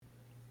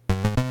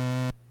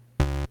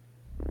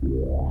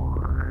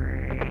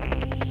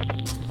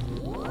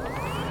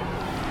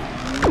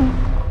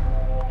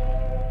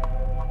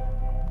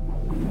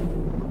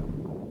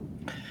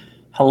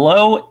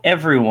Hello,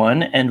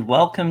 everyone, and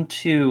welcome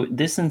to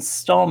this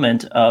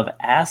installment of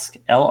Ask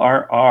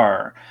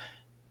LRR,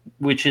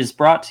 which is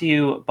brought to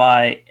you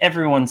by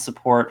everyone's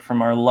support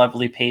from our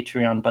lovely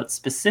Patreon, but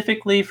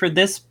specifically for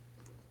this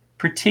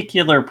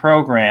particular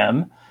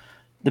program,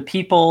 the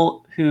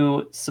people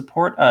who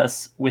support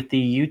us with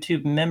the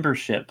YouTube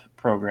membership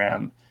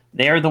program.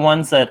 They are the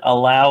ones that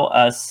allow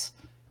us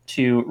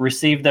to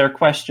receive their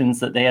questions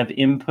that they have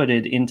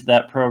inputted into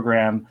that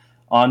program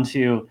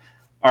onto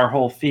our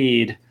whole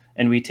feed,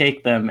 and we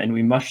take them and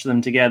we mush them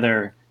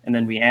together, and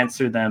then we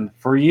answer them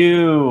for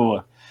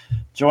you.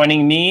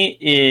 Joining me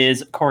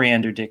is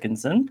Coriander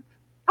Dickinson.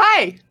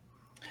 Hi.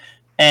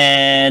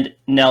 And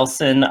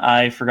Nelson,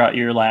 I forgot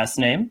your last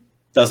name.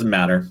 Doesn't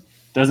matter.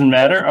 Doesn't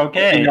matter?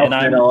 Okay. And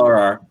I'm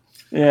LRR.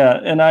 Yeah,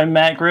 and I'm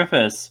Matt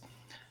Griffiths.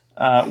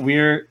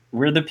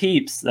 We're the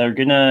peeps that are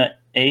gonna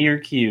A your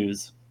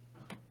Q's.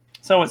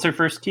 So what's our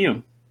first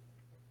Q?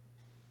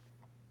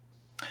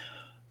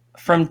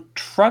 From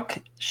Truck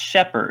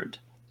Shepherd.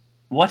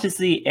 What is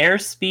the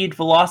airspeed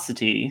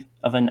velocity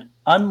of an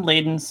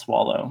unladen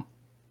swallow?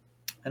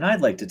 And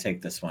I'd like to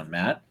take this one,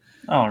 Matt.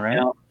 All right.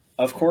 Now,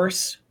 of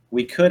course,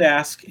 we could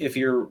ask if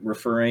you're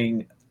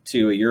referring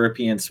to a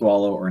European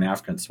swallow or an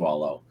African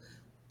swallow.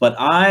 But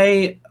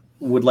I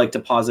would like to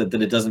posit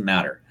that it doesn't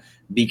matter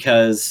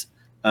because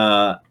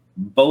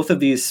both of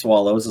these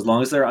swallows, as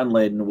long as they're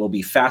unladen, will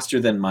be faster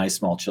than my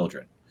small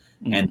children.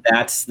 Mm-hmm. And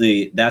that's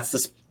the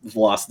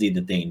velocity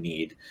that they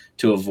need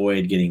to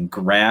avoid getting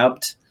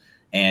grabbed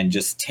and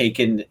just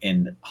taken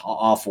and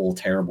awful,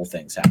 terrible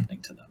things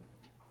happening to them.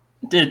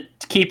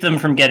 To keep them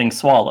from getting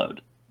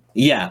swallowed.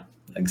 Yeah,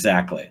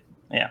 exactly.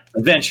 Yeah.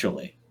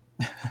 Eventually.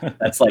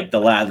 That's like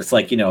the lad. It's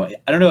like, I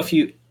don't know if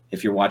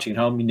you're watching at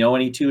home, you know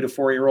any 2 to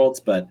 4 year olds,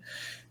 but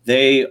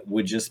they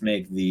would just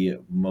make the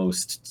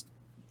most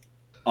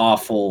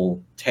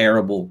awful,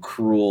 terrible,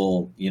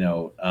 cruel,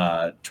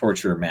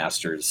 torture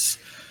masters.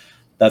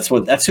 That's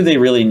who they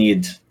really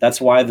need. That's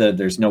why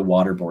there's no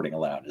waterboarding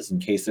allowed, is in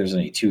case there's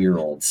any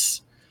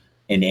 2-year-olds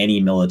in any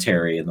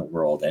military in the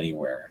world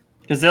anywhere.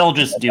 Because they'll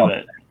just do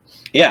it.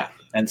 Yeah.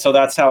 And so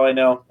that's how I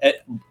know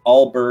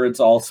all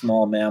birds, all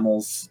small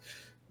mammals,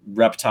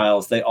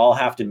 reptiles, they all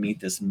have to meet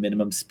this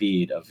minimum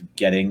speed of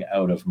getting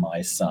out of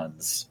my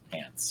son's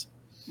hands.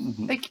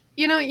 Like,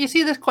 you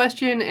see this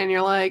question and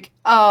you're like,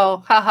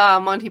 oh, haha,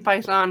 Monty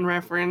Python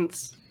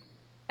reference.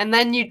 And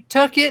then you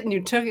took it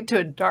to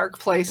a dark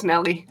place,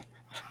 Nelly.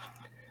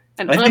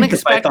 An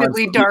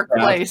unexpectedly dark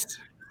place.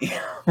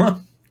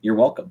 You're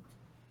welcome.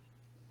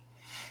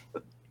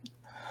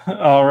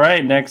 All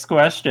right, next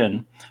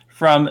question.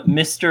 From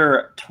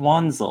Mr.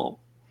 Twanzel.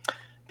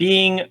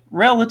 Being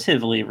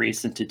relatively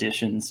recent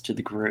additions to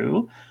the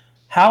crew,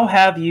 how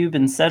have you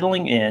been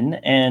settling in,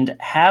 and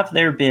have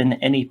there been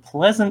any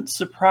pleasant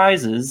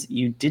surprises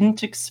you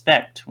didn't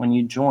expect when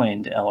you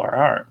joined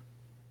LRR?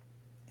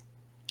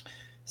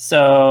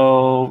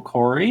 So,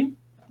 Corey,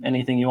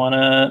 anything you want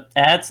to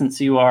add,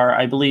 since you are,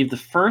 I believe, the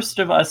first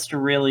of us to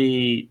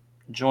really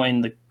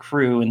join the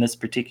crew in this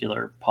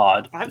particular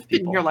pod? I've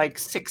been here like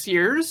 6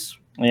 years.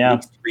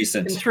 Yeah.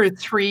 Recent. Been through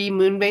 3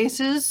 moon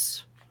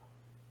bases,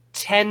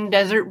 10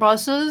 desert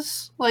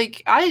buses.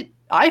 Like,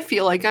 I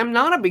feel like I'm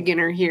not a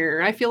beginner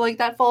here. I feel like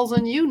that falls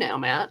on you now,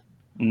 Matt.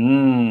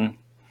 Me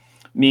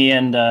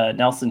and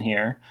Nelson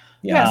here.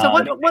 Yeah. So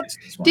what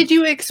did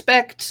you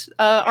expect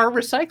our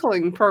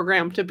recycling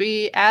program to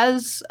be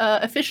as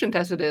efficient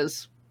as it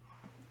is?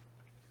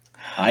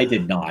 I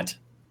did not.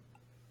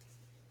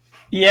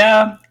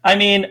 Yeah. I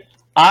mean,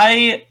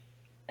 I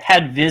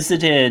had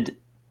visited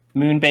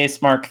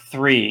Moonbase Mark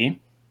III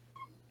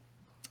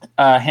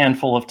a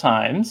handful of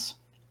times.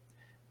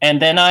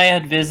 And then I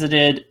had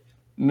visited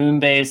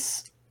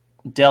Moonbase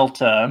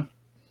Delta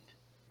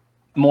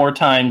more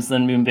times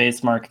than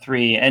Moonbase Mark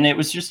III. And it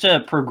was just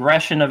a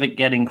progression of it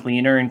getting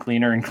cleaner and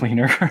cleaner and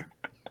cleaner.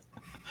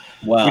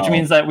 Wow. Which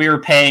means that we were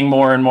paying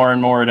more and more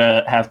and more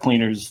to have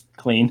cleaners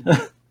clean.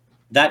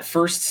 That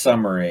first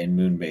summer in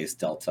Moonbase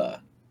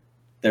Delta,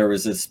 there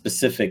was a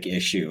specific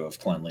issue of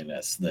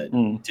cleanliness that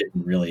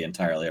didn't really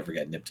entirely ever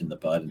get nipped in the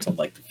bud until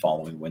like the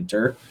following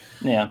winter.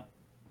 Yeah.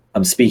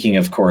 I'm speaking,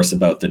 of course,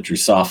 about the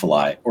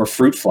Drosophila, or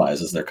fruit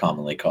flies as they're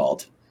commonly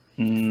called.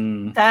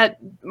 That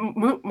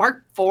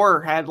Mark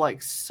IV had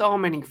like so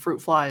many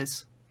fruit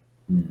flies.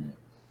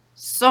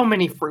 So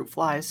many fruit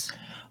flies.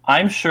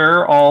 I'm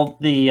sure all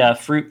the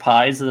fruit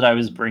pies that I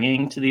was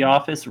bringing to the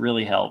office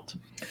really helped.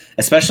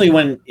 Especially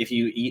if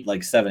you eat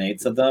like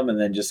 7/8 of them and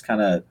then just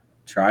kind of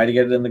try to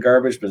get it in the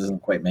garbage, but it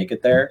doesn't quite make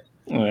it there.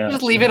 Oh, yeah.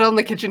 Just leave it on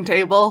the kitchen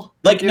table.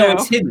 Like, no,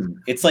 it's hidden.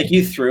 It's like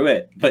you threw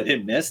it, but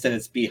it missed and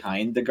it's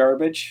behind the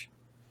garbage.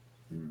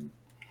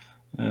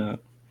 But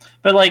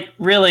like,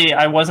 really,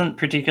 I wasn't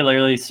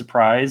particularly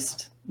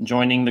surprised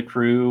joining the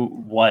crew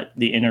what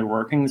the inner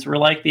workings were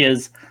like,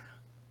 because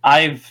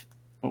I've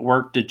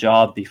worked a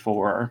job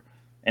before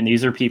and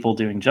these are people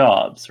doing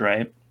jobs,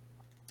 right?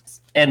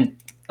 And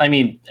I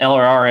mean,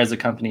 LRR as a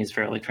company is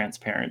fairly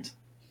transparent.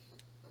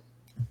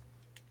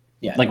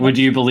 Yeah. Like, would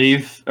you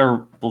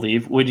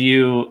would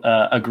you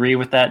agree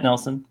with that,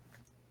 Nelson?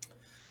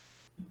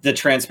 The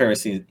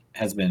transparency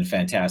has been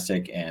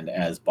fantastic, and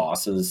as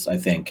bosses, I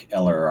think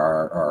LRR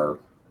are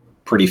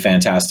pretty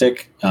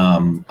fantastic.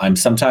 I'm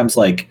sometimes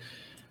like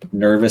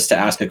nervous to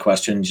ask a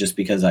question just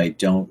because I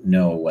don't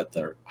know what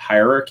the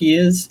hierarchy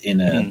is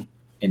in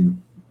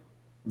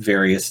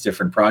various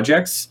different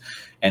projects,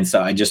 and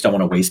so I just don't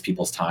want to waste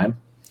people's time.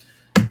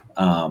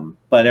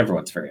 But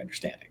everyone's very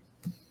understanding.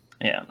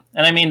 Yeah,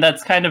 and I mean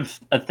that's kind of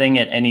a thing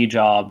at any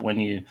job when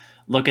you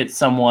look at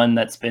someone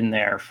that's been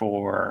there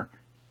for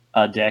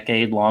a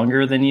decade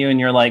longer than you, and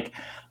you're like,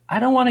 I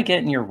don't want to get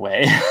in your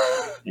way.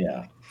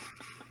 Yeah.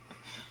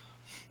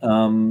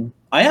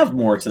 I have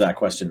more to that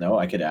question, though,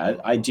 I could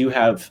add. I do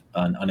have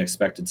an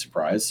unexpected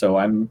surprise. So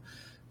I'm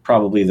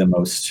probably the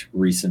most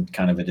recent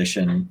kind of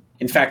addition.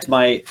 In fact,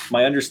 my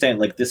understanding,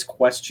 like this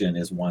question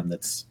is one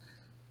that's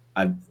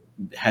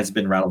has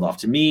been rattled off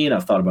to me, and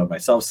I've thought about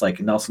myself. It's like,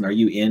 Nelson, are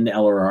you in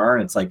LRR?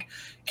 And it's like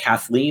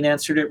Kathleen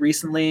answered it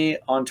recently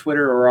on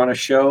Twitter or on a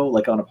show,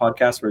 like on a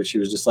podcast, where she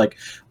was just like,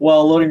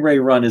 well, Loading Ready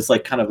Run is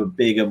like kind of a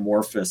big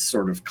amorphous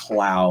sort of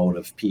cloud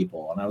of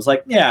people. And I was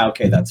like, yeah,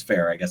 okay, that's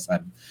fair. I guess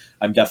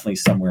I'm definitely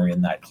somewhere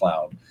in that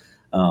cloud.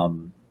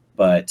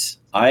 But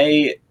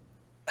I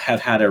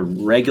have had a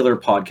regular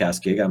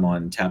podcast gig. I'm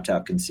on Tap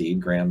Tap Concede.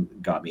 Graham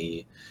got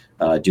me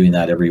doing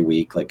that every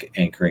week, like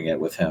anchoring it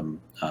with him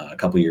a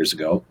couple years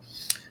ago.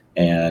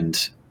 And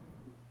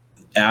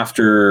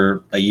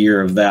after a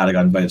year of that, I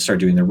got invited to start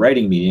doing the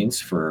writing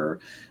meetings for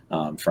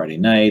Friday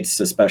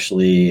nights,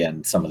 especially,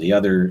 and some of the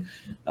other.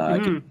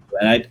 And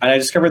I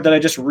discovered that I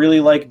just really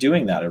like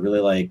doing that. I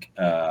really like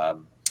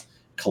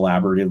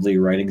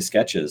collaboratively writing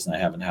sketches, and I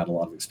haven't had a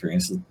lot of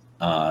experience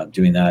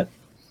doing that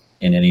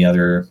in any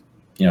other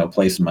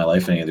place in my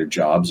life, any other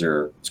jobs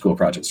or school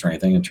projects or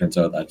anything. It turns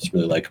out I just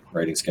really like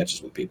writing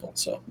sketches with people.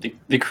 So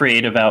the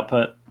creative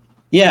output.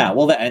 Yeah,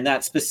 well,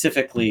 that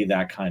specifically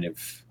that kind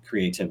of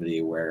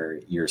creativity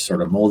where you're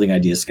sort of molding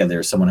ideas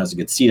together. Someone has a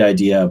good seed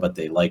idea, but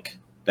they like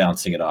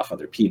bouncing it off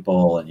other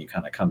people, and you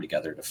kind of come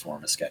together to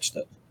form a sketch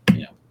that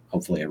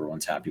hopefully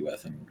everyone's happy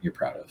with and you're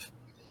proud of.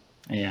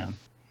 Yeah.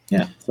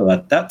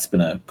 So that's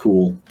been a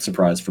cool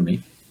surprise for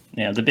me.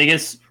 Yeah, the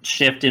biggest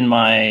shift in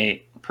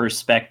my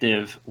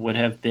perspective would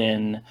have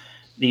been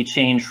the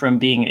change from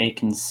being a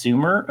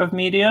consumer of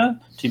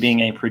media to being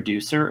a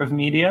producer of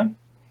media,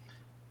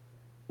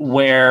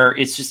 where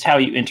it's just how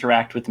you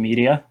interact with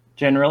media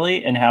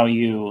generally and how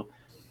you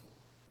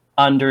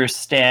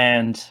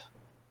understand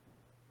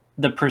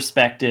the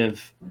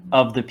perspective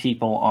of the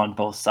people on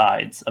both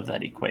sides of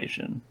that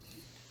equation.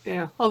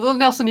 Yeah. Although,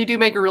 Nelson, you do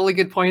make a really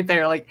good point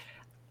there. Like,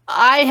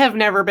 I have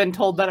never been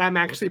told that I'm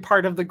actually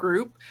part of the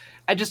group.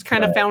 I just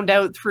kind of found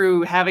out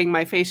through having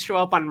my face show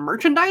up on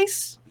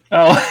merchandise.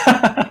 Oh.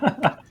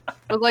 I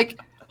was like,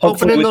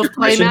 opening those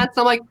playmats.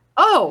 I'm like,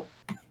 oh,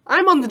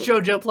 I'm on the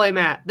JoJo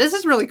playmat. This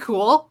is really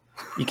cool.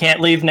 You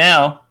can't leave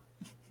now.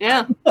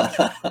 Yeah.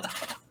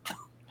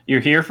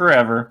 You're here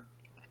forever.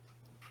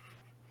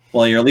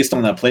 Well, you're at least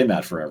on that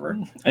playmat forever.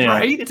 Yeah.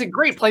 Right? It's a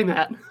great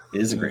playmat.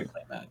 It is a great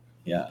playmat.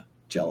 Yeah.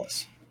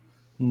 Jealous.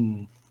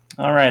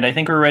 All right. I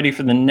think we're ready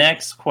for the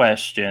next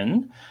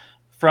question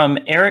from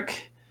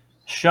Eric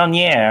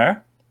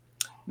Chenier.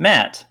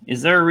 Matt,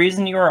 is there a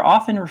reason you are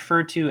often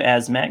referred to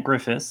as Matt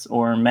Griffiths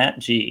or Matt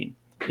G?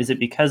 Is it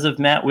because of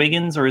Matt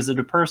Wiggins, or is it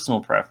a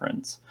personal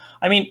preference?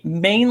 I mean,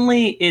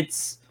 mainly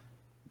it's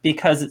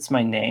because it's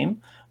my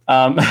name.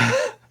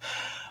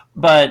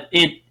 But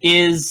it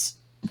is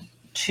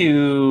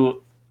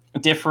to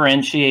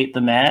differentiate the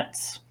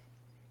Matts.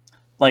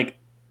 Like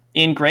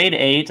in grade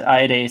 8,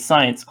 I had a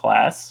science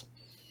class,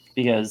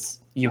 because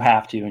you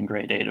have to in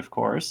grade 8, of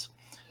course.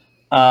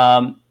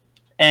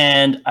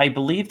 And I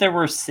believe there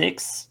were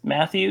 6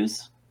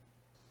 Matthews.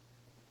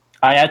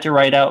 I had to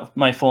write out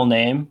my full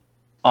name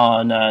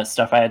on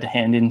stuff I had to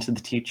hand in to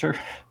the teacher.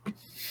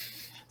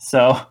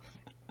 So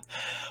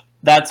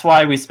that's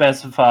why we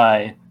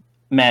specify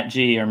Matt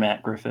G or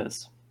Matt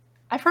Griffiths.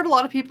 I've heard a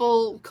lot of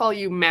people call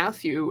you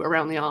Matthew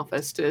around the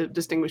office to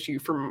distinguish you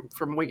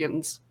from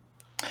Wiggins.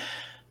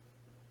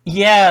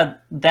 Yeah,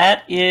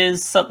 that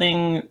is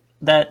something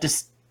that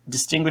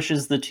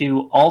distinguishes the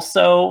two.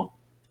 Also,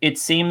 it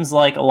seems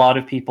like a lot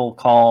of people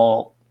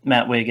call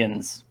Matt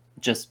Wiggins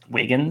just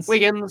Wiggins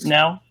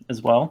now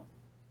as well.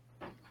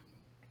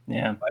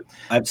 Yeah.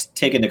 I've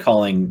taken to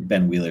calling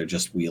Ben Wheeler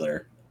just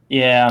Wheeler.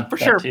 Yeah, for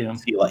sure. Too.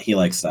 He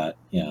likes that.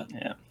 Yeah.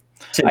 Yeah.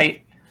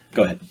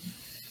 Go ahead.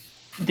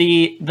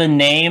 The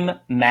name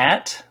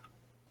Matt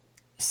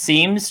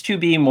seems to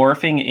be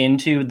morphing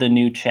into the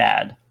new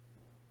Chad.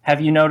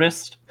 Have you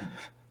noticed?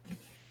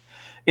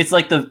 It's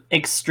like the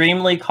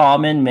extremely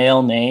common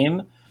male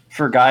name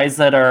for guys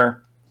that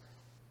are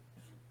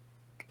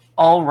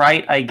all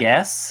right, I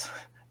guess.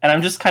 And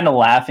I'm just kind of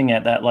laughing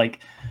at that. Like,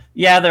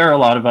 yeah, there are a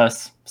lot of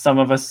us. Some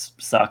of us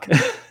suck.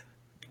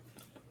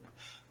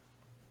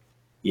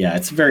 Yeah,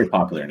 it's a very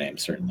popular name,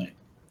 certainly.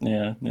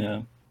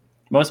 Yeah.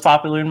 Most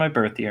popular in my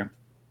birth year.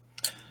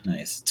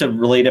 Nice. To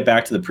relate it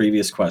back to the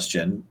previous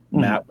question,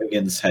 Matt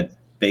Wiggins had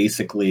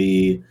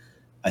basically,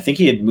 I think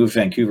he had moved to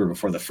Vancouver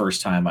before the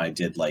first time I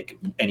did like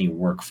any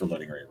work for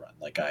Loading Ready Run.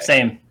 Like I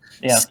seen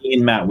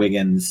Matt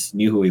Wiggins,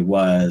 knew who he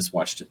was,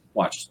 watched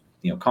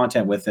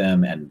content with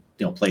him, and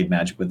played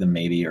Magic with him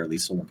maybe, or at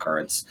least sold him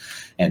cards,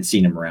 and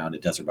seen him around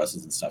at Desert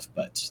Buses and stuff.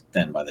 But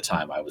then by the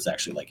time I was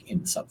actually like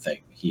in something,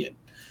 he had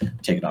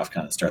taken off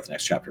kind of to start the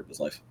next chapter of his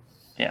life.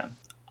 Yeah.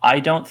 I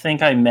don't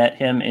think I met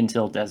him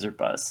until Desert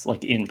Bus,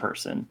 like in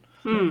person.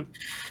 Probably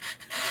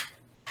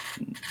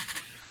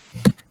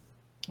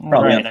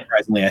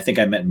unsurprisingly, I think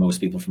I met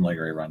most people from Loading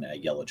Ready Run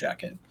at Yellow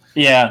Jacket.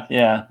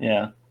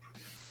 Yeah.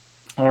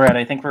 All right,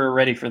 I think we're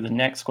ready for the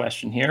next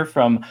question here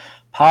from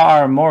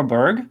Par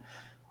Morberg.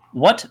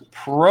 What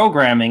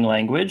programming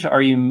language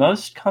are you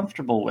most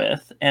comfortable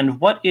with, and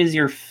what is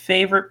your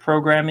favorite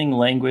programming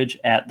language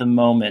at the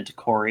moment,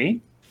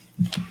 Corey?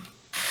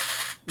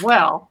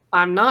 Well,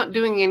 I'm not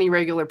doing any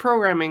regular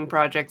programming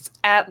projects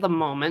at the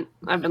moment.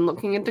 I've been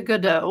looking into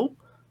Godot,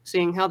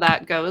 seeing how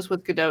that goes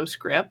with Godot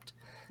script.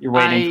 You're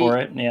waiting for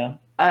it,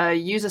 yeah.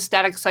 Use a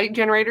static site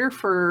generator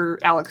for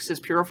Alex's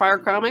Purifier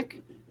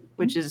comic,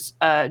 which is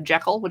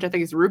Jekyll, which I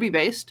think is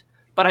Ruby-based,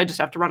 but I just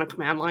have to run a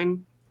command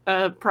line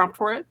prompt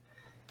for it.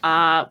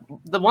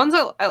 The ones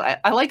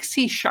I like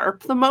C#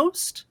 the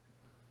most.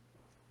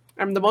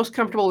 I'm the most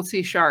comfortable with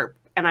C#,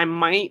 and I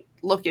might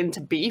look into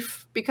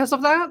Beef because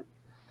of that,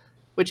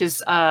 which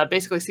is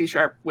basically C#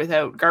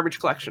 without garbage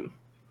collection.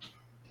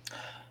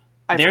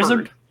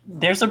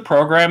 There's a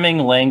programming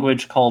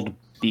language called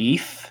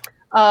Beef.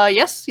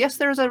 Yes,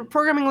 there's a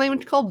programming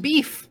language called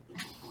Beef.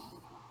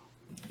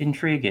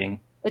 Intriguing.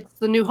 It's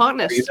the new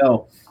hotness.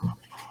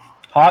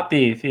 Hot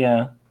beef,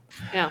 yeah.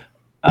 Yeah.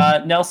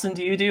 Nelson,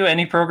 do you do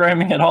any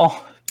programming at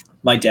all?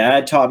 My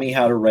dad taught me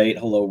how to write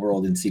Hello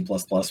World in C++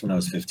 when I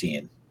was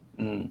 15.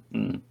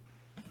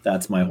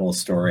 That's my whole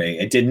story.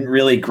 It didn't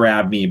really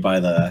grab me by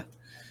the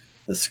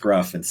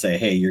scruff and say,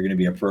 hey, you're going to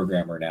be a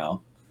programmer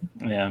now.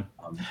 Yeah.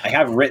 I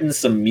have written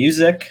some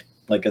music,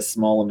 like a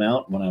small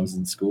amount when I was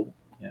in school.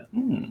 Yeah.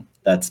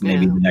 That's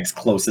maybe the next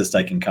closest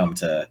I can come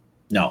to.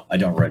 No, I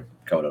don't write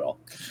code at all.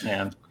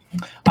 Yeah.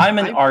 I'm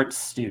an art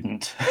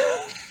student.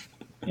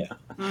 Yeah.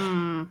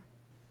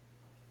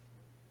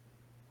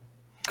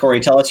 Corey,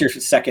 tell us your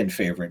second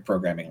favorite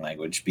programming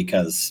language,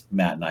 because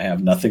Matt and I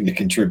have nothing to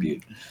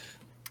contribute.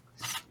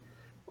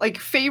 Like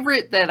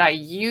favorite that I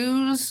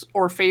use,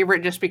 or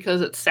favorite just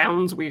because it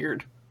sounds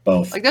weird?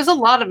 Both. Like there's a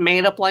lot of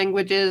made up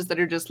languages that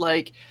are just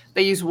like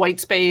they use white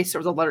space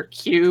or the letter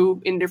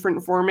Q in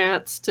different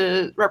formats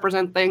to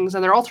represent things,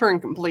 and they're all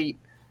Turing complete,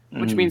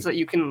 which means that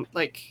you can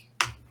like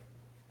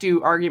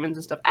do arguments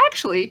and stuff.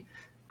 Actually,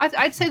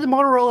 I'd say the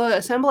Motorola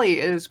assembly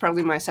is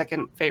probably my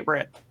second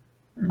favorite.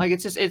 Like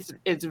it's just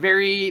it's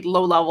very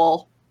low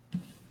level,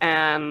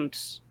 and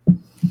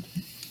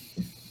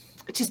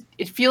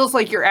it feels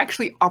like you're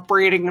actually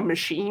operating a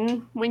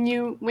machine when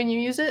you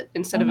use it,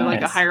 instead of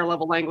like a higher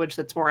level language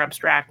that's more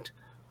abstract.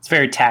 It's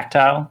very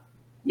tactile.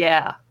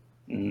 Yeah.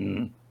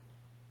 Feel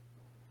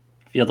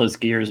those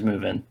gears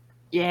moving.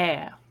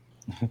 Yeah.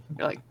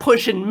 You're like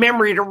pushing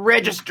memory to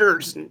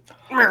registers and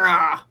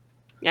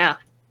yeah.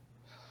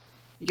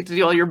 You get to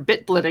do all your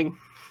bit blitting.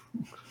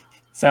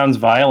 Sounds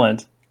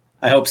violent.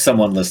 I hope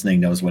someone listening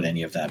knows what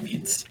any of that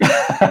means.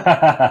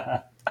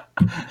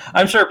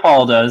 I'm sure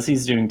Paul does.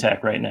 He's doing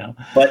tech right now.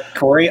 But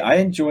Corey, I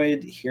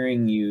enjoyed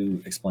hearing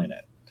you explain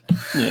it.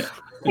 Yeah.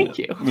 Thank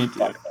you. Me too.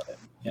 Talk about it.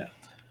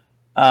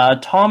 Yeah.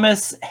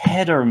 Thomas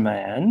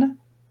Hederman.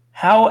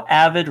 How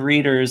avid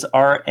readers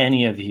are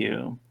any of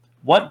you?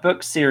 What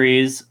book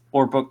series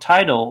or book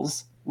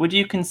titles would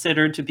you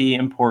consider to be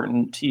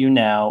important to you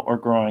now or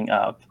growing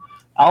up?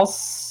 I'll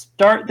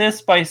start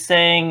this by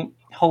saying,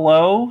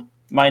 hello,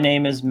 my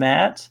name is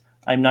Matt.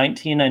 I'm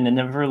 19 and I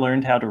never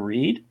learned how to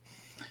read,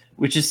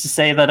 which is to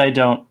say that I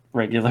don't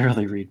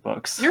regularly read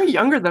books. You're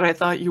younger than I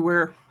thought you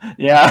were.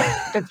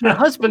 Yeah. Does your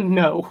husband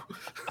know?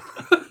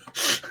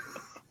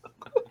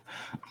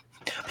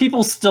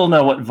 People still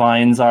know what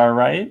vines are,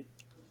 right?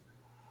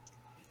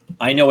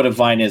 I know what a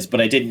Vine is, but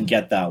I didn't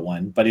get that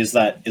one. But is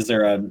there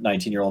a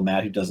 19-year-old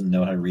Matt who doesn't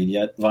know how to read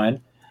yet,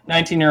 Vine?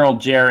 19-year-old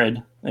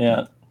Jared.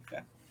 Yeah.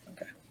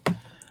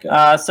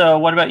 Okay. So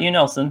what about you,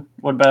 Nelson?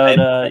 What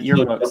about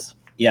your books?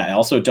 Yeah, I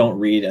also don't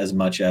read as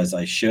much as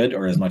I should,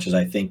 or as much as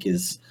I think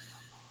is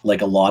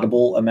like a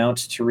laudable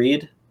amount to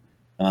read.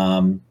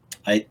 Cameron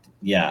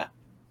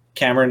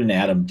and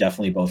Adam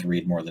definitely both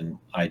read more than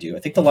I do. I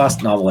think the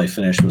last novel I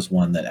finished was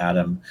one that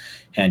Adam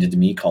handed to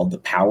me called The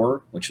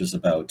Power, which was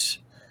about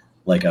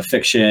like a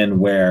fiction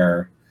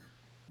where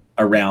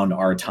around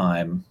our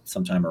time,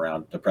 sometime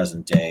around the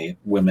present day,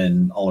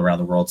 women all around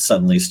the world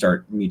suddenly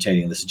start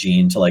mutating this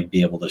gene to like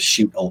be able to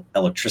shoot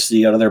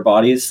electricity out of their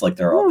bodies. Like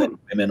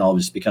women all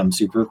just become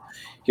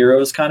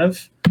superheroes kind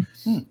of.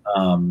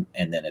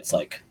 And then it's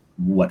like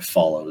what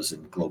follows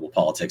in global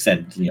politics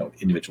and,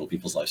 individual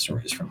people's life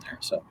stories from there.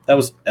 So that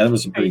was a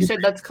pretty You good said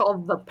read. that's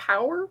called The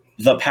Power?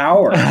 The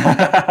Power.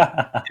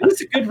 It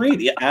was a good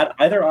read. Yeah,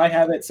 either I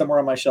have it somewhere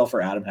on my shelf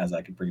or Adam has it.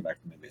 I could bring it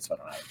back to the movie, so I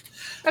don't have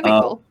it. That'd be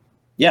cool.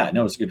 Yeah,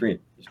 no, it's a good read.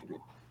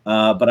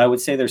 But I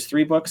would say there's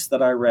 3 books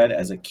that I read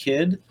as a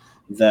kid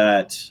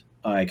that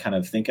I kind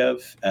of think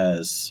of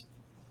as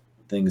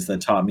things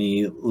that taught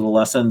me little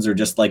lessons, or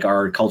just like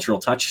our cultural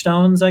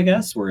touchstones, I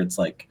guess, where it's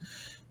like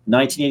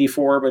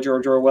 1984 by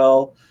George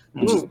Orwell,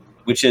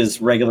 which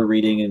is regular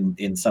reading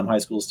in some high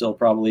schools still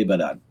probably,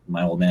 but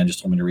my old man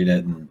just told me to read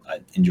it and I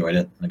enjoyed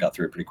it and I got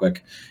through it pretty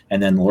quick.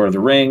 And then Lord of the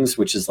Rings,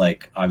 which is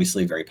like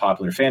obviously very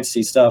popular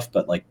fantasy stuff,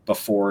 but like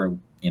before,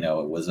 you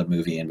know, it was a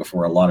movie and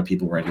before a lot of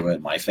people were into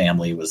it, my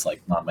family was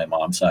like, not my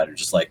mom's side, or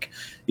just like,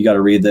 you got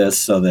to read this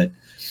so that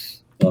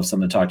you'll have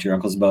something to talk to your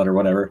uncles about or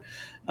whatever.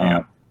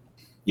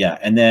 Yeah.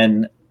 And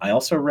then I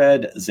also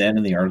read Zen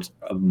and the Art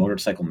of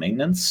Motorcycle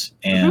Maintenance,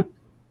 and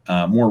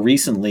more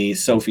recently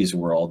Sophie's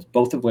World,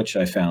 both of which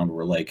I found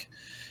were like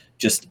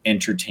just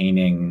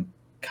entertaining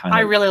kind of.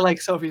 I really like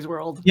Sophie's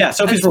World. Yeah,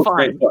 Sophie's World,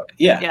 great book.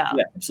 Yeah,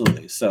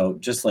 absolutely. So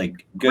just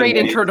like great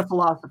intro to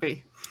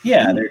philosophy.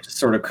 Yeah, they're just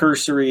sort of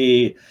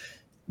cursory,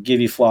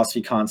 give you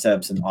philosophy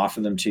concepts and offer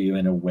them to you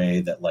in a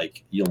way that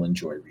like you'll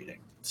enjoy reading.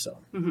 So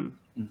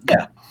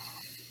yeah,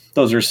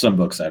 those are some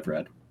books I've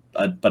read,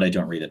 but I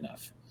don't read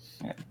enough.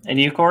 And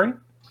you, Corey?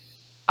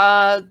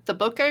 The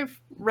book I've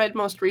read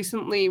most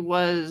recently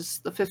was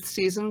The Fifth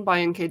Season by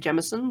N.K.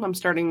 Jemisin. I'm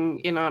starting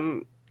in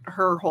on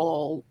her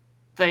whole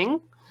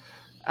thing.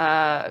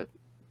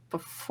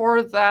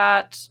 Before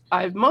that,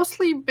 I've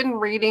mostly been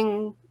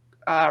reading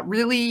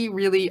really,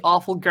 really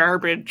awful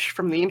garbage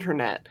from the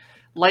internet.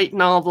 Light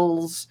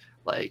novels,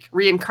 like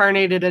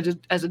reincarnated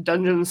as a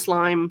dungeon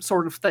slime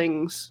sort of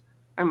things.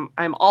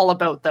 I'm all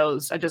about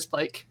those. I just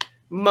like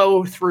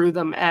mow through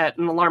them at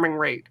an alarming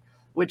rate,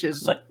 which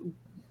is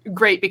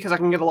great because I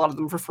can get a lot of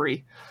them for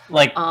free.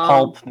 Like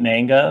pulp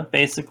manga,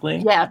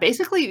 basically? Yeah,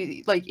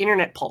 basically like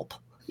internet pulp.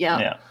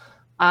 Yeah.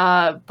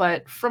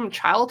 But from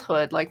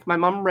childhood, like my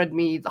mom read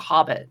me The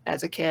Hobbit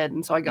as a kid,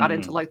 and so I got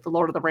into like the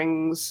Lord of the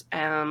Rings,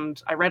 and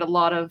I read a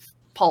lot of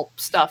pulp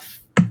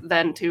stuff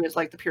then too, as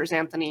like the Piers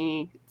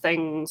Anthony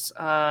things,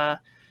 a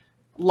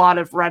lot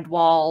of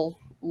Redwall,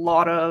 a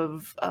lot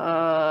of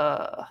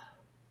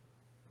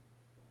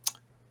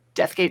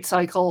Deathgate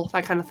Cycle,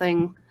 that kind of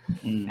thing.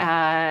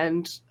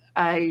 And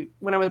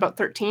when I was about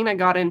 13, I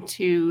got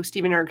into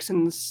Steven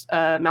Eriksson's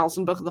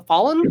Malison Book of the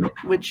Fallen,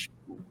 which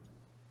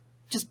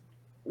just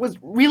was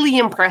really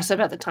impressive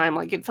at the time.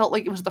 Like it felt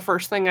like it was the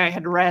first thing I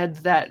had read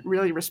that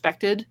really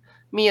respected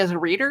me as a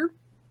reader.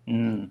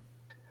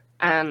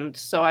 And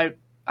so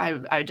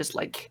I just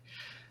like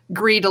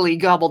greedily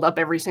gobbled up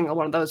every single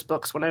one of those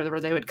books whenever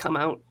they would come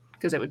out,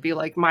 because it would be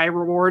like my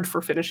reward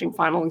for finishing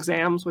final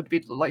exams would be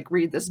to like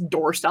read this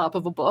doorstop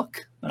of a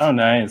book. Oh,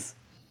 nice.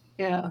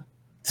 Yeah.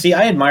 See,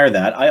 I admire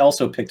that. I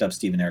also picked up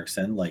Steven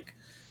Erikson like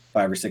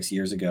 5 or 6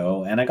 years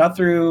ago, and I got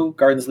through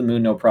Gardens of the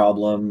Moon no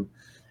problem,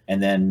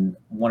 and then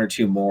 1 or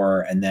 2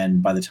 more, and then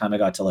by the time I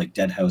got to like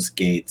Deadhouse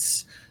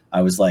Gates,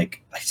 I was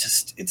like,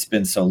 it's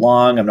been so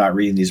long. I'm not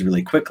reading these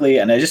really quickly,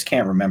 and I just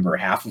can't remember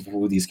half of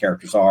who these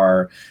characters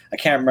are. I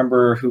can't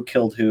remember who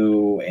killed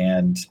who,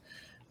 and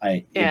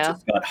it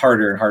just got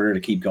harder and harder to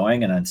keep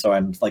going, and so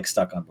I'm like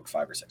stuck on book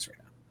 5 or 6 right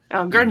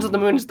now. Gardens of the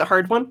Moon is the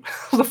hard one.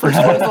 The first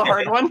one is the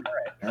hard one.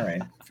 All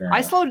right. Fair I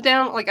enough. slowed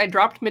down. Like I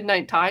dropped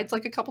Midnight Tides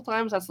like a couple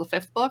times. That's the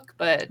 5th book,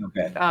 but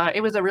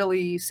it was a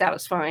really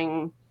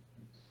satisfying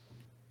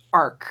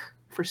arc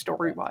for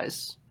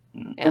story-wise.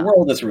 The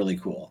world is really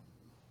cool.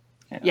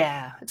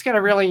 Yeah, it's got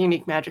a really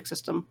unique magic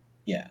system.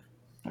 Yeah.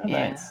 Oh,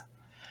 nice.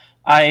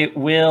 I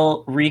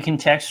will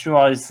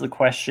recontextualize the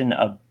question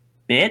a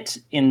bit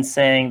in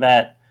saying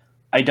that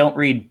I don't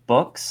read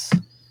books,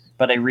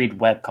 but I read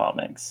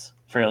webcomics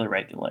fairly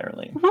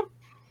regularly.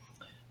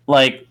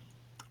 Like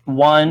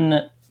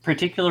one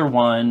particular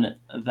one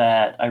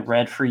that I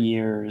read for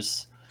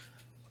years,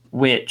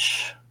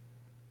 which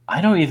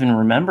I don't even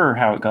remember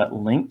how it got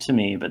linked to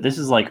me, but this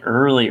is like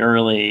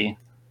early,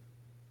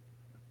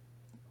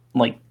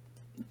 like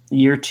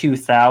year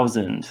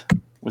 2000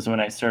 was when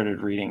I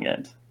started reading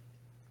it.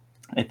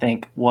 I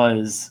think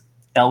was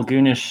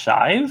Elgunish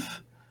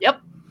Shive.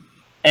 Yep.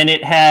 And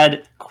it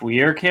had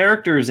queer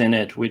characters in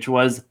it, which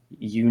was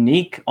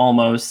unique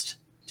almost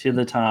to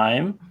the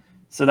time.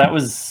 So that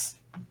was,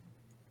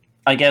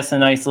 I guess, a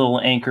nice little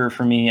anchor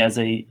for me as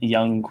a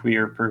young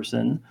queer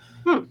person.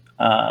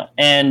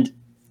 And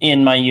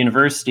in my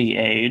university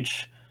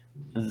age,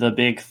 the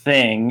big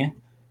thing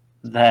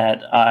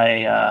that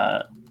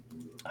I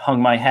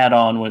hung my hat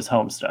on was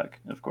Homestuck,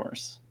 of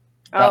course.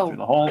 Got through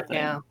the whole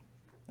thing.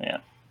 Yeah.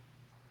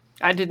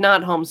 I did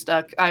not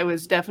Homestuck. I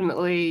was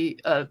definitely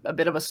a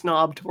bit of a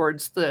snob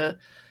towards the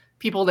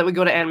people that would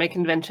go to anime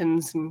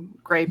conventions and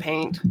gray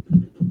paint.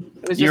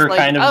 It was just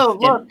like,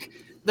 look,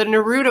 the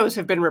Narutos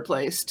have been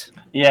replaced.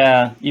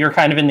 Yeah, you're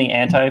kind of in the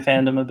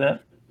anti-fandom a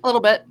bit. A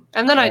little bit.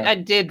 And then I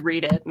did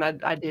read it, and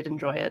I did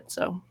enjoy it,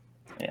 so.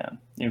 Yeah,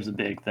 it was a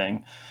big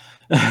thing.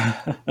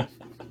 I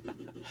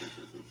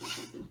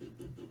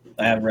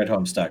haven't read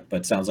Homestuck,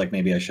 but sounds like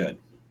maybe I should.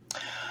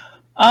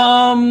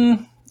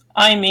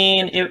 I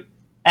mean,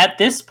 at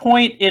this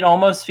point, it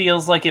almost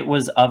feels like it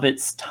was of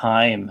its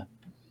time.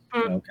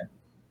 Okay.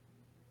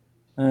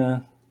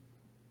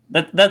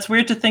 That's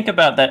weird to think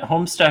about. That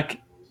Homestuck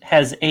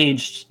has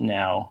aged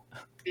now.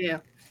 Yeah.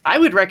 I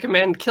would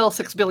recommend Kill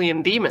 6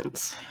 Billion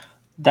Demons.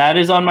 That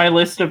is on my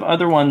list of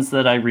other ones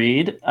that I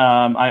read.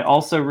 I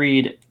also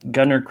read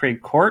Gunnar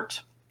Craig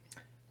Court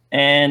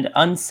and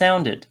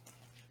Unsounded.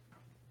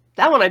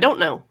 That one I don't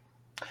know.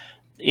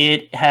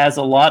 It has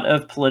a lot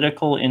of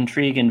political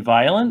intrigue and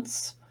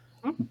violence,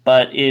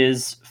 but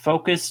is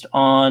focused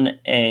on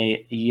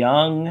a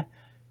young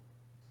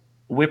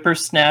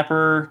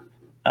whippersnapper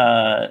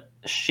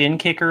shin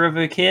kicker of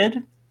a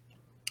kid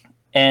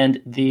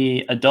and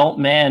the adult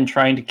man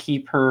trying to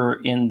keep her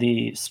in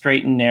the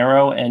straight and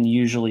narrow and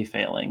usually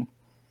failing.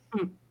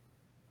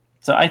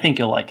 So I think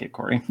you'll like it,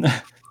 Corey.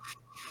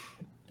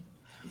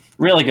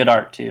 Really good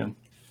art, too.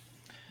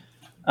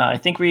 I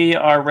think we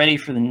are ready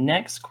for the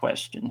next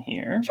question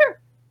here. Sure.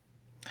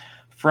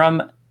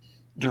 From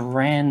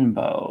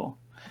Dranbo.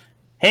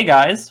 Hey,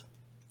 guys.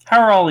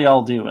 How are all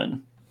y'all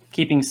doing?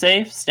 Keeping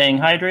safe? Staying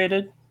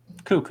hydrated?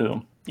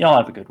 Cuckoo. Y'all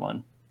have a good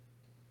one.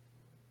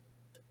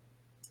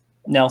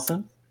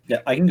 Nelson?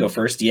 Yeah, I can go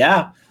first.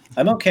 Yeah,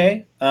 I'm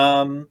okay.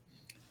 I'm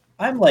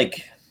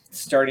like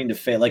starting to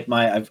feel like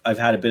I've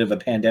had a bit of a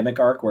pandemic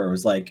arc where it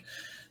was like,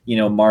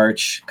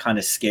 March kind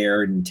of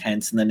scared and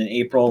tense, and then in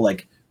April,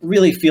 like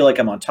really feel like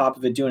I'm on top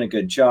of it, doing a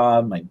good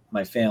job.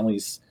 My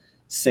family's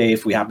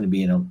safe. We happen to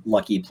be in a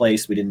lucky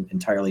place. We didn't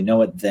entirely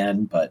know it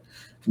then, but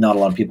not a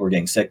lot of people were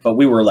getting sick. But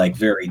we were like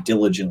very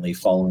diligently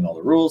following all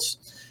the rules.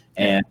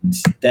 And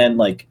then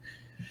like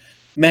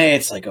May,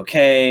 it's like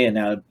okay, and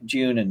now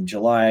June and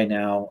July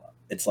now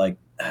it's like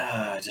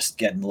just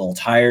getting a little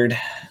tired.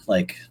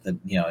 Like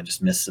I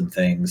just missed some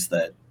things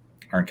that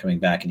aren't coming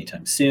back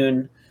anytime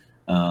soon.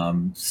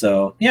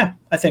 So yeah,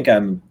 I think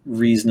I'm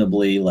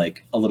reasonably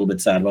like a little bit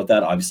sad about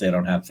that. Obviously, I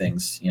don't have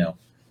things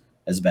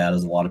as bad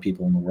as a lot of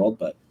people in the world,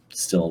 but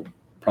still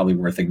probably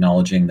worth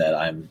acknowledging that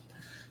I'm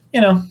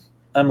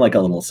like a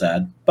little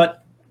sad.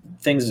 But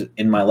things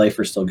in my life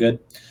are still good.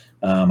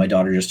 My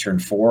daughter just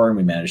turned 4, and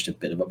we managed a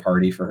bit of a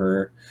party for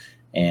her.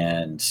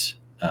 And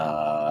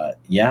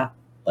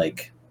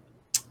like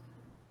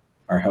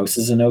our house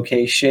is in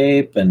okay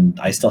shape, and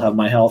I still have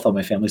my health. All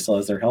my family still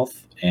has their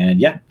health.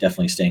 And yeah,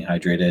 definitely staying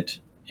hydrated.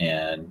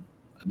 And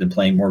I've been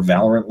playing more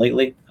Valorant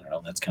lately. I don't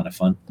know. That's kind of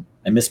fun.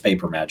 I miss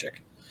Paper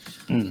Magic.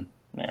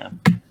 Yeah.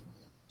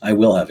 I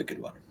will have a good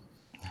one.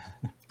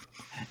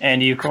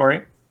 And you,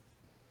 Corey?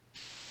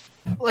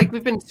 Like,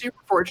 we've been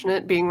super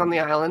fortunate being on the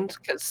island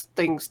because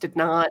things did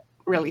not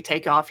really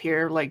take off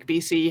here. Like,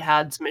 BC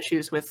had some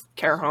issues with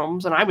care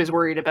homes, and I was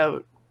worried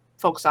about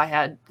folks I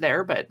had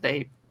there, but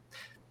they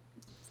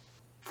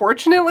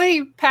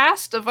fortunately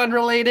passed of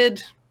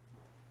unrelated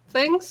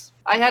things.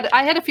 I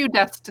had a few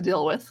deaths to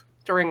deal with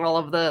during all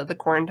of the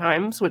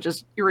quarantines, which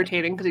is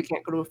irritating because you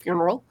can't go to a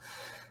funeral.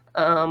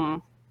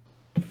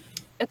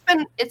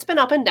 It's been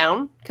up and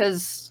down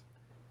because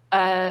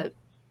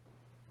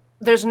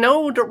there's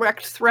no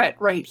direct threat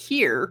right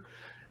here,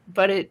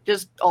 but it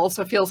just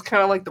also feels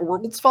kind of like the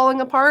world's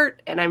falling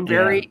apart, and I'm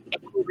very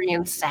angry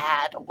and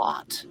sad a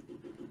lot.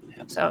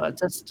 So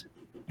it's just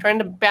trying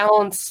to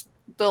balance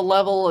the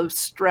level of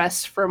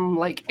stress from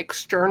like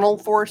external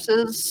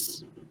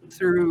forces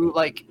through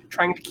like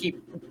trying to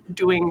keep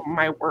doing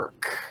my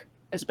work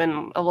has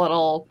been a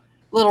little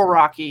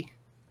rocky.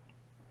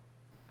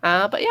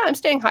 But yeah, I'm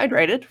staying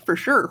hydrated for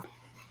sure.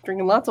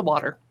 Drinking lots of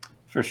water.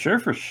 For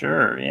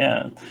sure,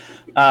 yeah.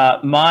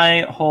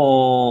 My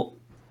whole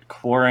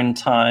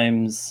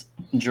quarantine's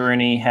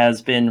journey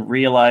has been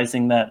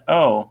realizing that,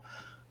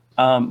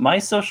 my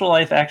social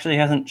life actually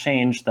hasn't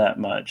changed that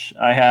much.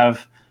 I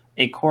have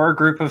a core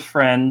group of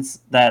friends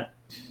that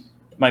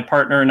my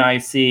partner and I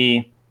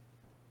see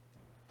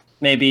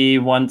maybe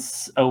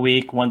once a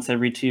week, once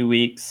every 2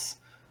 weeks.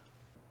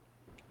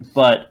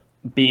 But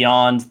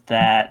beyond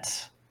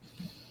that,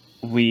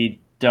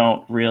 we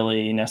don't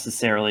really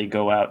necessarily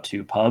go out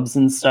to pubs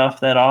and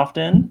stuff that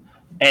often.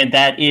 And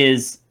that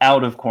is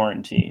out of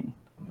quarantine.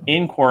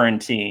 In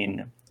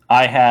quarantine,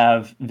 I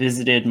have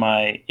visited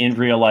my in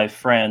real life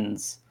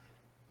friends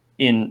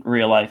in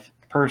real life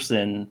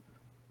person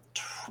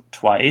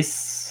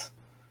twice.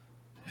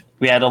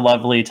 We had a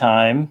lovely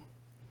time,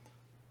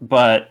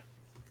 but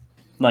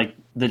like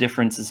the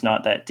difference is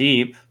not that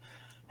deep.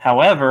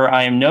 However,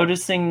 I am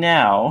noticing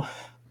now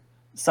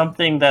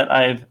something that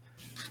I've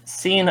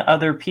seen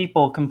other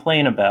people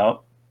complain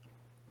about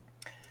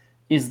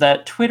is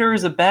that Twitter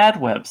is a bad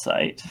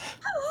website.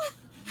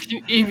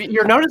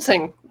 You're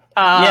noticing.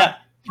 Yeah.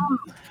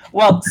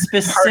 Well,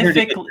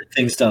 specifically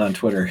things done on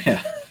Twitter.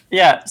 Yeah.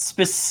 Yeah,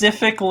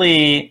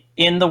 specifically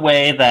in the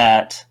way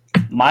that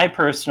my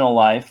personal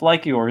life,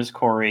 like yours,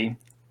 Corey,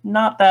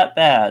 not that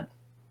bad.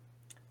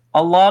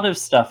 A lot of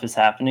stuff is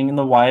happening in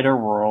the wider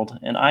world,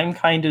 and I'm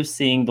kind of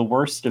seeing the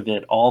worst of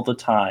it all the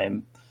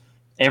time.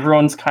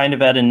 Everyone's kind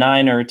of at a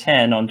 9 or a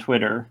 10 on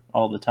Twitter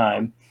all the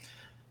time.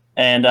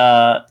 And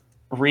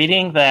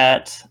reading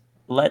that,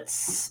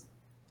 let's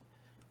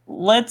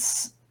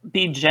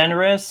be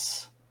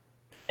generous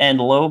and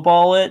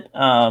lowball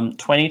it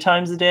 20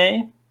 times a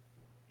day.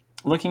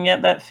 Looking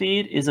at that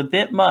feed is a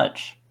bit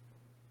much.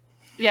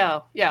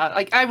 Yeah.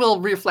 Like I will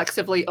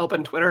reflexively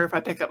open Twitter if I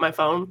pick up my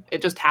phone.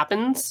 It just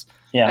happens.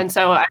 Yeah. And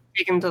so I've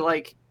taken to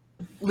like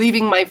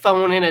leaving my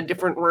phone in a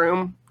different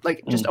room,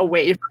 like just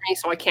away from me,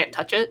 so I can't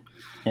touch it.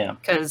 Yeah.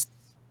 Because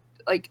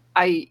like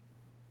I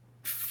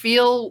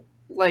feel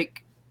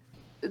like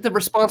the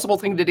responsible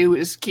thing to do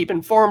is keep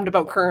informed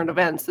about current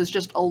events. There's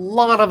just a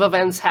lot of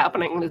events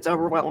happening and it's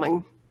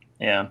overwhelming.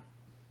 Yeah.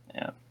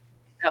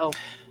 So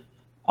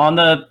On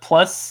the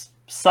plus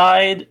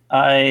side,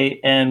 I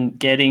am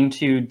getting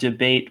to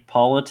debate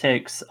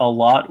politics a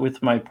lot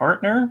with my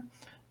partner,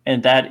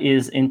 and that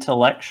is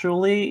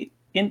intellectually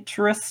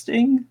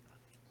interesting.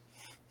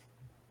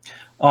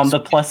 On the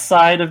plus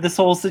side of this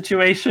whole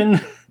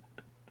situation,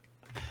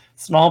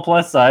 small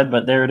plus side,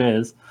 but there it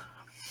is.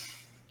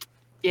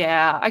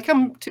 yeah, I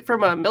come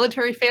from a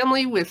military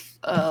family with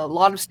a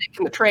lot of stake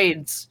in the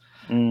trades.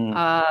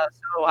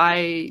 So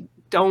I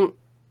don't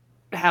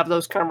have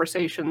those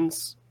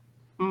conversations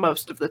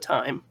most of the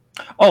time.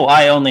 Oh,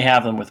 I only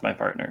have them with my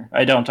partner.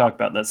 I don't talk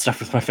about that stuff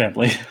with my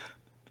family.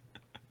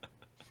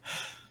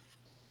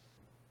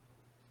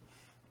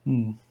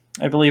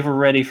 I believe we're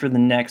ready for the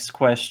next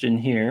question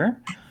here.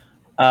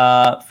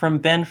 From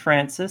Ben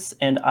Francis,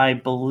 and I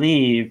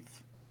believe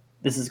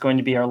this is going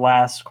to be our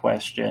last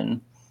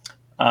question.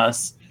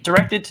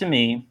 Directed to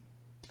me.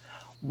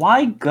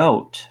 Why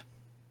goat?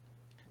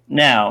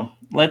 Now,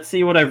 let's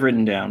see what I've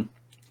written down.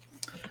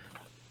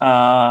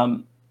 I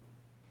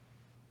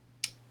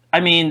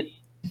mean,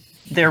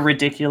 they're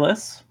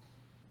ridiculous.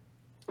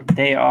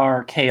 They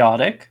are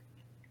chaotic.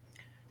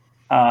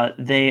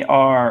 They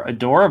are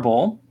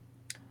adorable.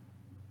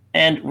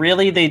 And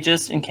really, they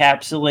just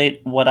encapsulate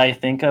what I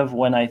think of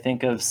when I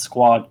think of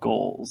squad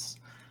goals.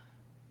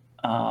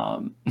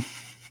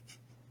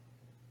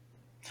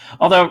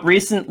 Although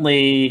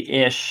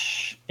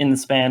recently-ish, in the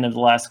span of the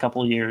last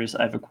couple of years,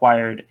 I've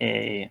acquired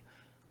a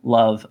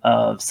love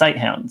of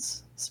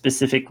sighthounds,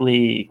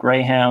 specifically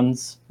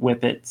greyhounds,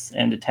 whippets,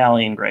 and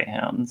Italian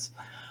greyhounds.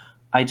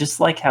 I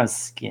just like how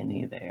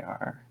skinny they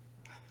are.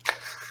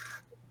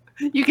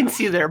 You can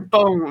see their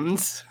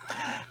bones.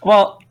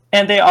 Well,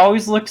 and they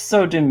always look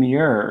so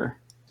demure,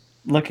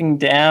 looking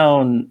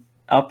down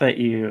up at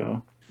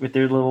you with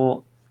their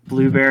little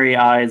blueberry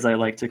eyes, I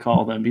like to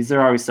call them, because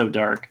they're always so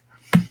dark.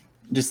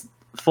 Just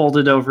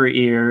folded over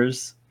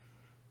ears.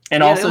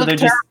 And also they're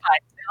just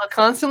terrified. They look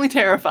constantly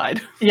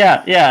terrified.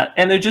 Yeah.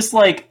 And they're just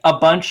like a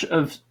bunch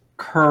of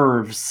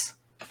curves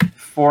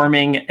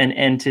forming an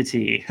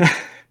entity.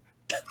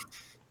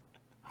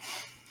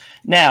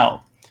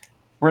 Now,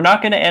 we're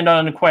not going to end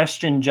on a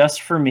question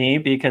just for me,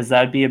 because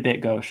that'd be a bit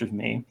gauche of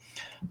me.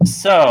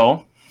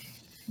 So,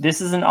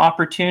 this is an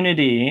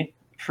opportunity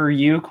for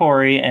you,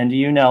 Corey, and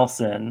you,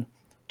 Nelson,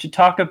 to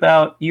talk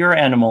about your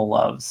animal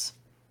loves.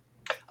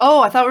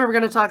 Oh, I thought we were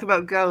going to talk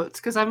about goats,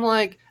 because I'm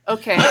like,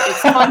 okay, it's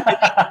fun.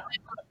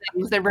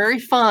 They're very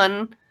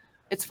fun.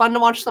 It's fun to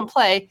watch them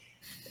play.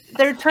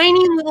 Their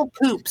tiny little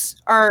poops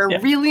are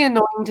really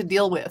annoying to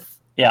deal with.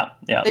 Yeah.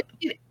 They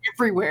get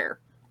everywhere.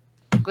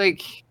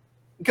 Like,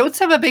 goats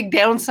have a big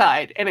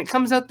downside, and it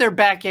comes out their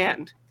back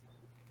end.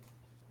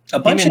 A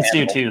bunch Humans of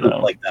do too, though.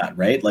 like that,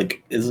 right?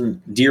 Like,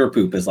 isn't deer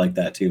poop is like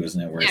that too,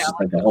 isn't it? Where it's just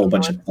like a whole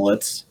bunch of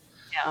pellets.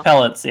 Yeah.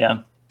 Pellets, yeah.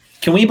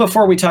 Can we,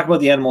 before we talk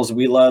about the animals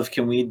we love,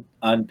 can we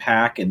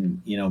unpack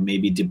and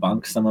maybe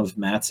debunk some of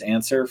Matt's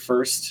answer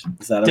first?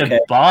 Is that okay?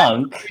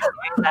 Debunk?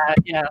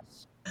 Yeah.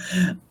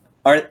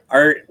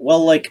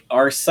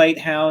 Are sight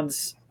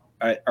hounds,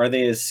 are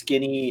they as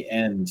skinny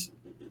and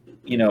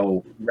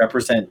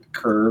represent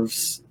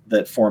curves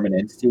that form an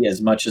entity as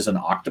much as an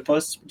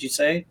octopus, would you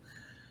say?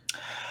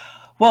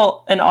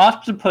 Well, an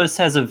octopus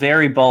has a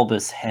very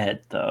bulbous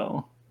head,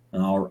 though.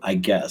 Oh, I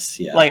guess,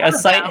 yeah. Like, a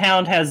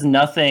sighthound has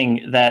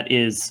nothing that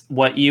is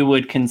what you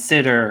would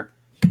consider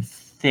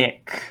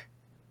thick.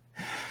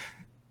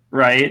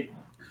 Right?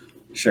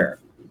 Sure.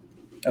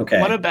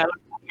 Okay. What about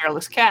a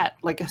hairless cat,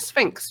 like a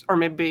sphinx, or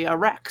maybe a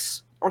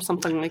rex, or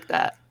something like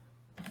that?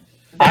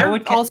 I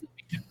would also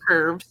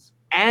curves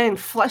and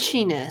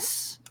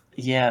fleshiness.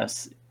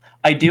 Yes.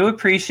 I do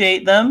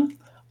appreciate them.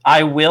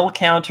 I will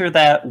counter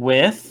that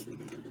with,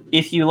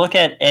 if you look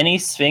at any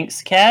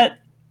sphinx cat,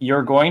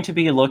 you're going to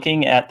be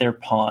looking at their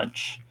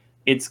paunch.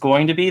 It's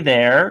going to be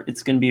there.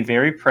 It's going to be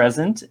very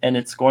present, and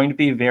it's going to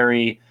be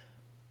very,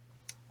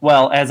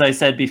 well, as I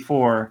said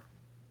before,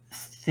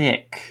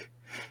 thick.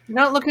 You're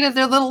not looking at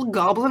their little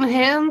goblin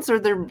hands or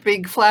their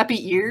big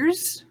flappy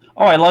ears?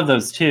 Oh, I love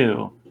those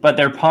too. But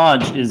their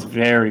paunch is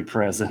very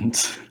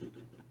present.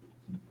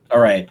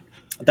 All right.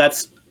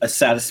 That's a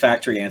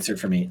satisfactory answer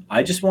for me.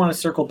 I just want to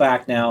circle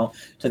back now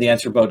to the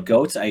answer about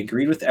goats. I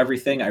agreed with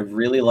everything. I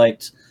really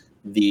liked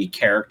the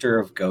character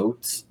of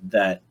goats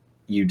that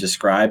you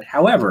described.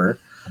 However,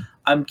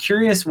 I'm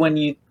curious when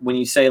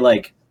you say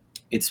like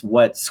it's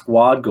what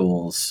squad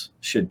goals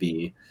should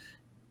be.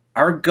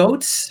 Are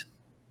goats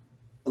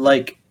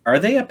like, are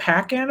they a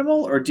pack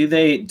animal, or do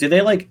they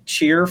like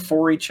cheer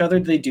for each other?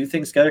 Do they do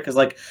things together? Because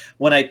like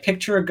when I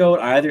picture a goat,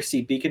 I either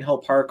see Beacon Hill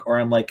Park, or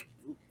I'm like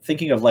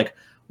thinking of like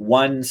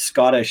one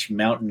Scottish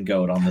mountain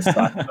goat on the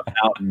side of a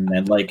mountain,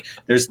 and like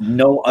there's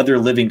no other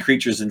living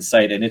creatures in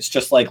sight, and it's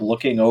just like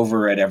looking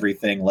over at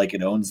everything like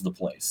it owns the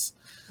place.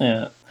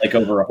 Yeah. Like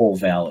over a whole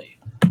valley.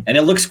 And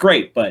it looks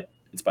great, but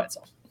it's by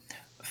itself.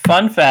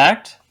 Fun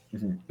fact,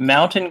 Mhm.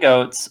 mountain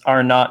goats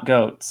are not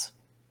goats.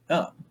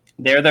 Oh.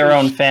 They're their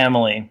own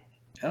family.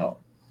 Oh.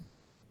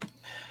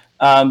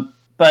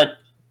 But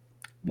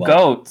Well,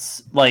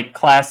 goats, like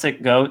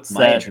classic goats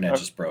my that internet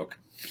just broke.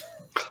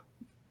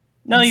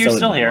 No, And you're so did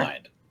still my here.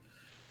 mind.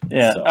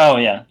 Yeah. So- Oh,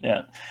 yeah,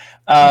 yeah.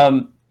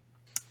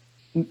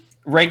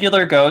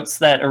 Regular goats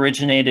that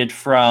originated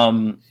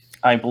from,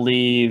 I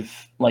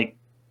believe, like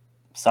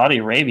Saudi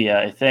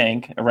Arabia, I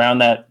think, around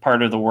that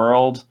part of the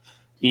world,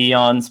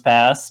 eons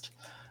past.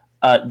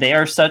 They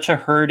are such a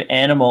herd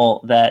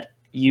animal that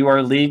you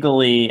are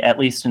legally, at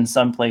least in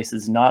some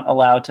places, not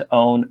allowed to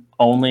own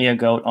only a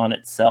goat on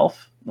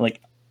itself,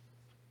 like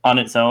on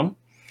its own.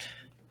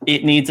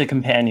 It needs a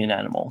companion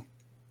animal.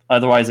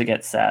 Otherwise, it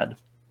gets sad.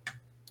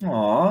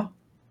 Aw.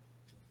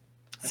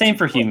 Same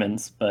for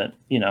humans, but,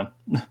 you know.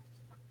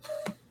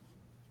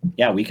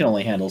 Yeah, we can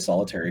only handle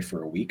solitary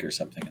for a week or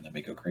something, and then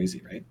we go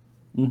crazy, right?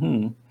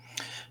 Hmm.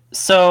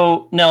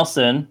 So,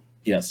 Nelson,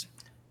 Yes.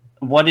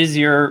 what is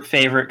your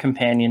favorite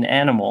companion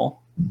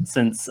animal?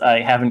 Since I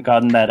haven't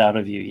gotten that out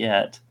of you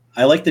yet.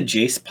 I like the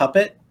Jace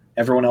puppet.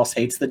 Everyone else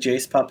hates the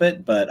Jace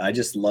puppet, but I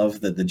just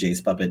love that the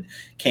Jace puppet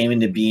came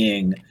into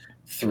being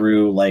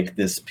through like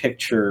this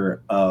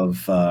picture of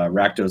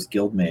Rakdos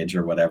Guildmage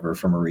or whatever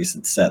from a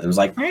recent set. It was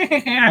like,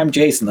 I'm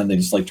Jace, and then they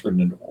just like turned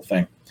it into a whole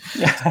thing.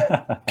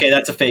 Okay,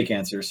 that's a fake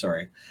answer.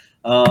 Sorry.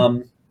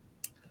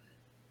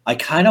 I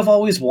kind of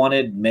always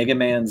wanted Mega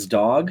Man's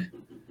dog.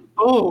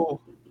 Oh,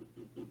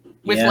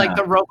 with Yeah. like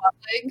the robot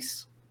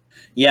legs.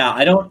 Yeah,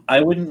 I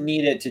wouldn't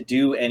need it to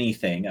do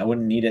anything. I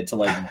wouldn't need it to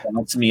like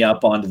bounce me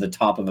up onto the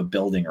top of a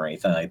building or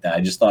anything like that.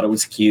 I just thought it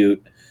was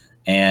cute,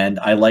 and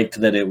I liked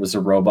that it was a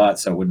robot,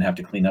 so I wouldn't have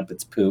to clean up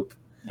its poop.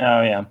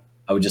 Oh, yeah.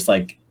 I would just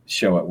like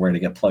show it where to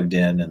get plugged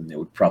in, and it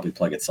would probably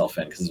plug itself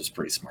in because it was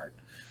pretty smart.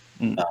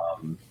 Mm.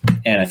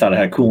 And I thought it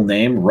had a cool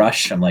name,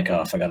 Rush. I'm like,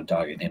 oh, if I got a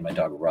dog, I'd name my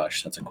dog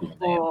Rush. That's a cool name.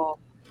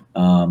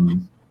 Oh,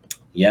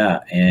 Yeah,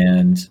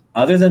 and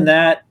other than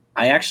that,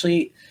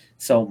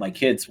 so my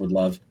kids would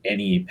love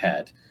any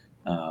pet,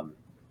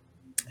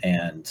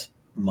 and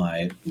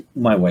my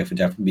wife would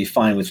definitely be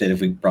fine with it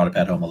if we brought a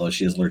pet home, although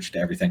she is allergic to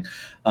everything.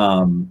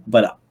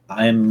 But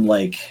I'm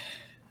like,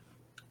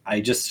 I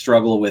just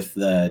struggle with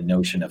the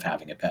notion of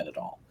having a pet at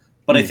all.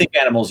 But I think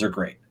animals are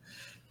great.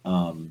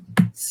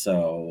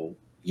 So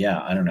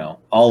yeah, I don't know,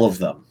 all of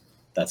them.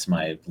 That's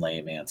my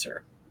lame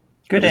answer.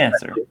 Good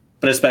answer.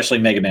 But especially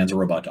Mega Man's a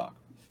robot dog.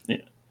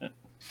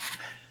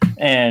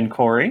 And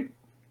Corey?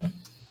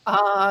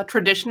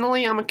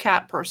 traditionally, I'm a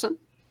cat person.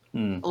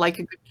 Hmm. I like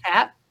a good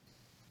cat.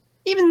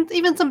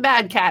 Even some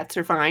bad cats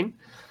are fine.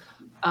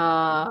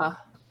 Of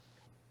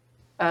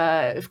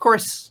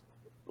course,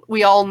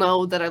 we all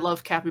know that I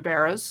love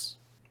capybaras.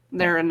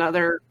 They're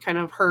another kind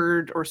of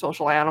herd or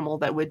social animal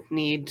that would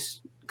need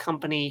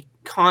company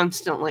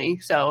constantly.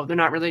 So they're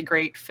not really a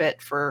great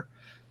fit for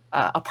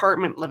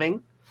apartment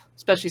living,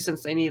 especially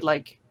since they need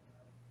like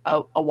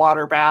a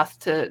water bath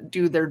to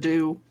do their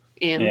due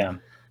in. Yeah.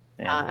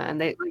 And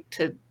they like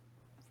to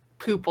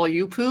poop while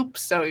you poop,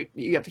 so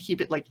you have to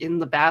keep it like in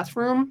the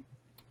bathroom.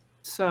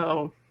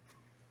 So,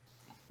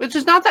 which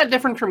is not that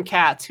different from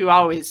cats who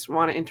always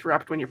want to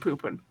interrupt when you're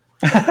pooping.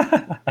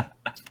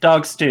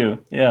 Dogs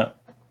too. Yeah.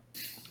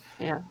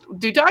 Yeah.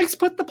 Do dogs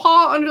put the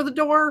paw under the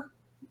door?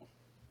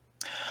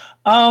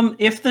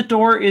 If the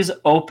door is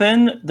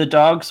open, the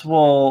dogs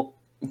will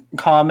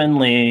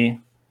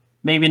commonly,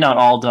 maybe not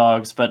all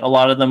dogs, but a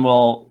lot of them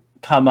will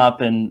come up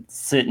and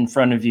sit in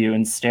front of you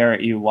and stare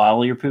at you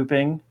while you're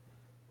pooping.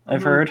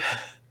 I've heard.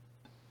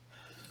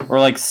 Or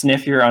like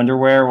sniff your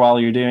underwear while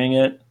you're doing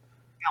it.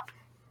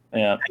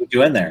 Yeah. How you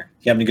doing there?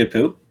 You having a good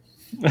poop?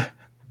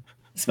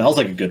 Smells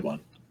like a good one.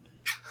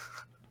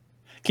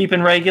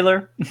 Keeping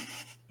regular.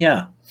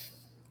 Yeah.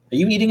 Are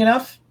you eating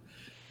enough?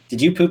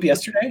 Did you poop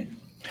yesterday?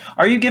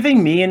 Are you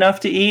giving me enough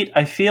to eat?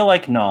 I feel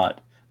like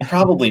not.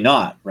 Probably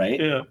not,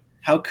 right? Yeah.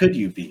 How could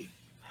you be?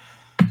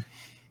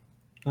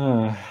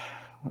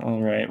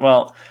 All right.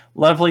 Well,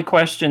 lovely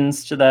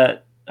questions to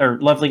that, or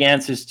lovely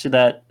answers to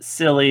that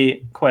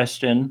silly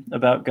question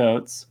about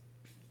goats.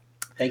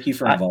 Thank you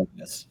for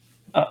involving us.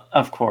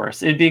 Of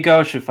course. It'd be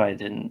gauche if I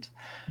didn't.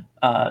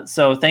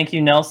 So thank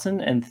you,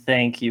 Nelson, and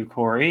thank you,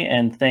 Corey,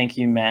 and thank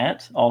you,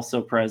 Matt,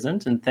 also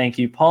present, and thank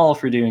you, Paul,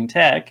 for doing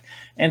tech,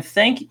 and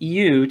thank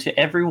you to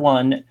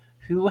everyone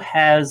who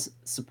has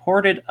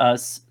supported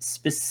us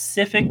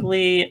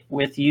specifically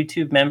with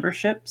YouTube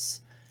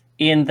memberships,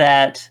 in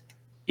that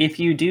if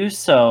you do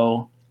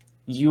so,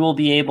 you will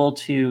be able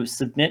to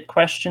submit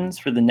questions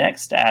for the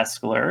next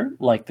Askler,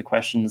 like the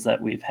questions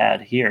that we've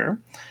had here,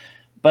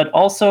 but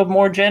also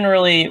more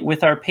generally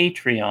with our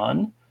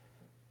Patreon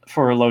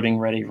for Loading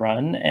Ready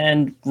Run,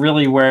 and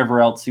really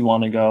wherever else you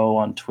want to go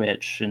on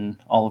Twitch and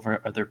all of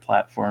our other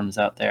platforms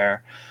out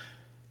there.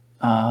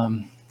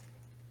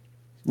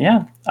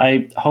 Yeah,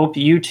 I hope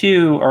you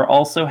two are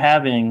also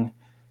having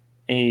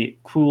a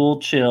cool,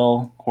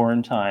 chill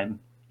quarantine.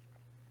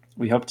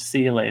 We hope to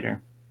see you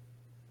later.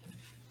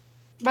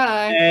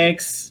 Bye.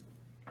 Thanks.